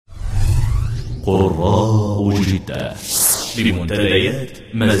قراء جدة بمنتديات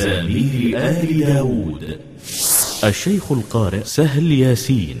مزامير آل داود. الشيخ القارئ سهل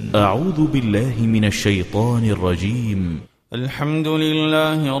ياسين. أعوذ بالله من الشيطان الرجيم. الحمد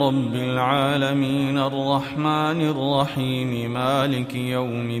لله رب العالمين الرحمن الرحيم مالك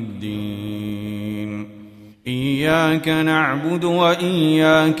يوم الدين. إياك نعبد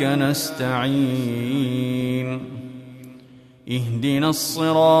وإياك نستعين. اهدنا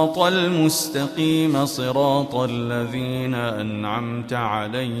الصراط المستقيم صراط الذين أنعمت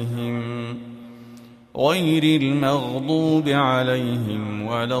عليهم غير المغضوب عليهم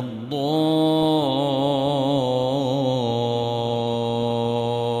ولا الضالين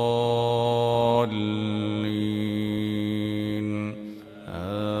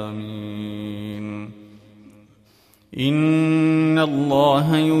آمين. إن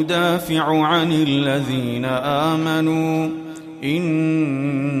الله يدافع عن الذين آمنوا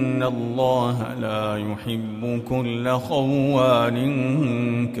إن الله لا يحب كل خوان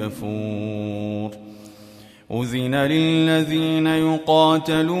كفور. أذن للذين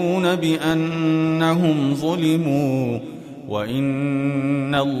يقاتلون بأنهم ظلموا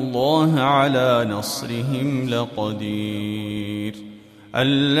وإن الله على نصرهم لقدير.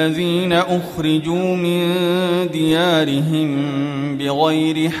 الذين أخرجوا من ديارهم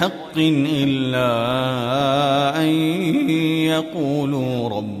بغير حق إلا أن يقولوا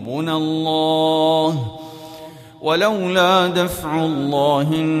ربنا الله ولولا دفع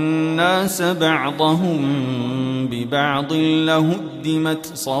الله الناس بعضهم ببعض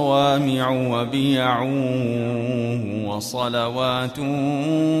لهدمت صوامع وبيع وصلوات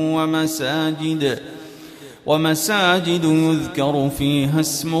ومساجد يذكر فيها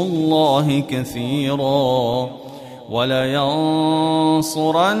اسم الله كثيرا ولينصرن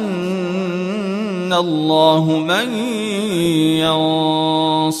الله من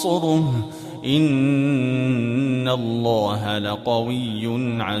ينصره إن الله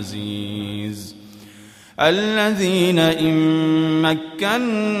لقوي عزيز. الذين إن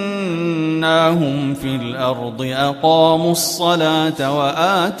مكناهم في الأرض أقاموا الصلاة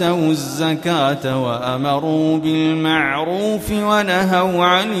وآتوا الزكاة وأمروا بالمعروف ونهوا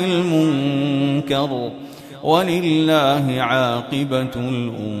عن المنكر ولله عاقبة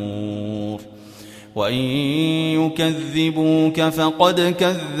الأمور. وإن يكذبوك فقد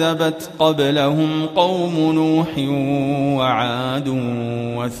كذبت قبلهم قوم نوح وعاد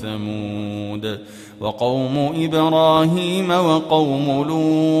وثمود وقوم إبراهيم وقوم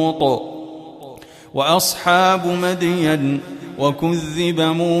لوط وأصحاب مدين وكذب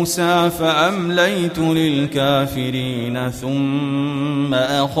موسى فأمليت للكافرين ثم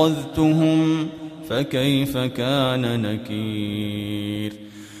أخذتهم فكيف كان نكير.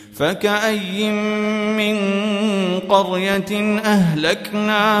 فكأي من قرية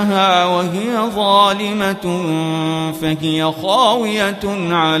أهلكناها وهي ظالمة فهي خاوية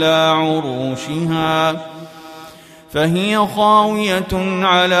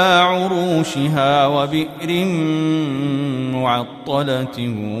على عروشها وبئر معطلة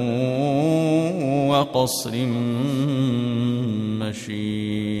وقصر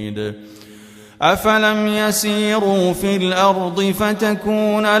مشيد. أفلم يسيروا في الأرض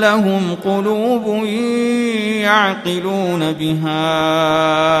فتكون لهم قلوب يعقلون بها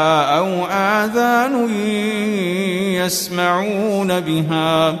أو آذان يسمعون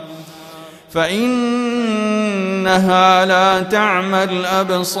بها فإنها لا تعمى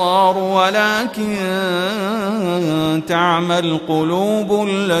الأبصار ولكن تعمى القلوب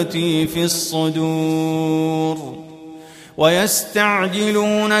التي في الصدور.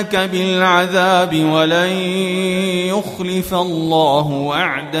 ويستعجلونك بالعذاب ولن يخلف الله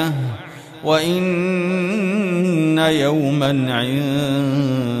وعده وإن يوما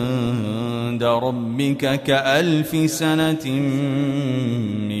عند ربك كألف سنة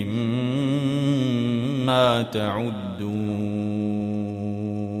مما تعدون.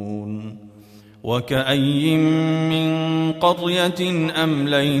 وكأي من قرية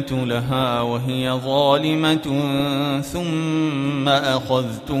أمليت لها وهي ظالمة ثم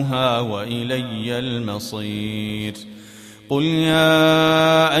أخذتها وإلي المصير. قل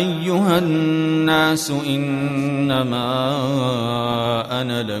يا أيها الناس إنما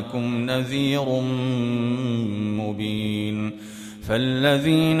أنا لكم نذير مبين.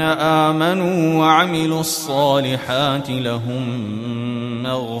 فالذين آمنوا وعملوا الصالحات لهم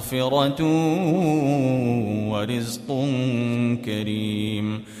مغفرة ورزق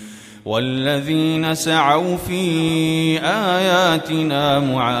كريم. والذين سعوا في آياتنا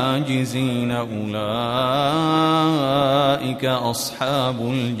معاجزين أولئك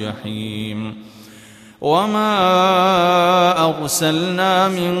أصحاب الجحيم. وما أرسلنا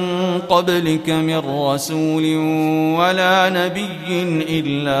من قبلك من رسول ولا نبي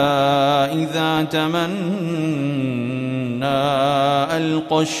إلا إذا تمنى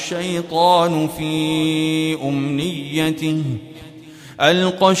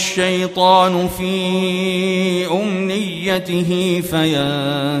ألقى الشيطان في أمنيته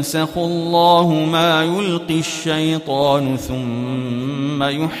فينسخ الله ما يلقي الشيطان ثم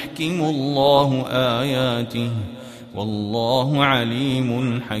يحكم الله آياته والله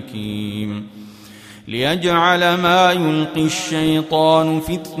عليم حكيم ليجعل ما يلقي الشيطان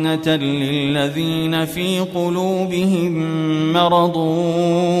فتنة للذين في قلوبهم مرض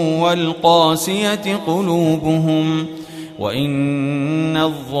والقاسية قلوبهم وإن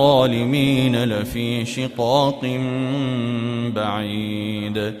الظالمين لفي شقاق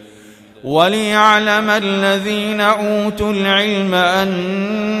بعيد وليعلم الذين أوتوا العلم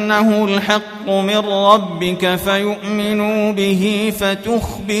أنه الحق من ربك فيؤمنوا به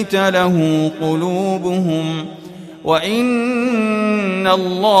فتخبت له قلوبهم وإن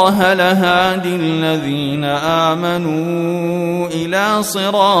الله لهادي الذين آمنوا إلى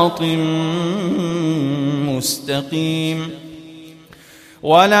صراط مستقيم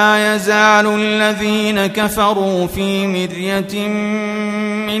ولا يزال الذين كفروا في مرية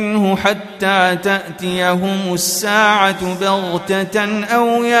منه حتى تأتيهم الساعة بغتة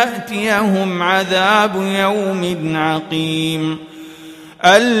أو يأتيهم عذاب يوم عقيم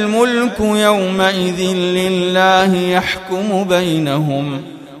الملك يومئذ لله يحكم بينهم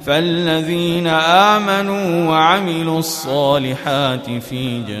فالذين آمنوا وعملوا الصالحات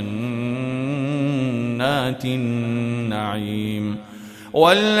في جنات النعيم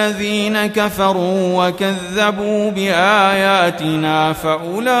والذين كفروا وكذبوا بآياتنا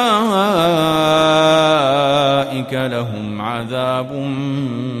فأولئك لهم عذاب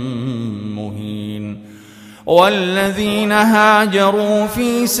مهين والذين هاجروا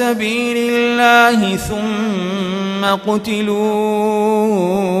في سبيل الله ثم قتلوا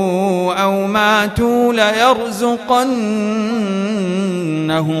أو ماتوا ليرزقنهم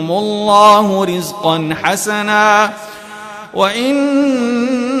الله رزقا حسنا وإن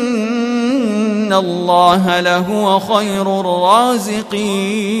الله لهو خير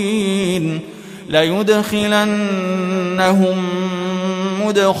الرازقين ليدخلنهم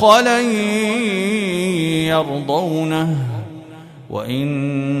مدخلا يرضونه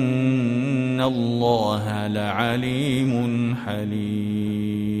وإن الله لعليم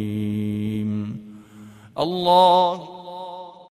حليم الله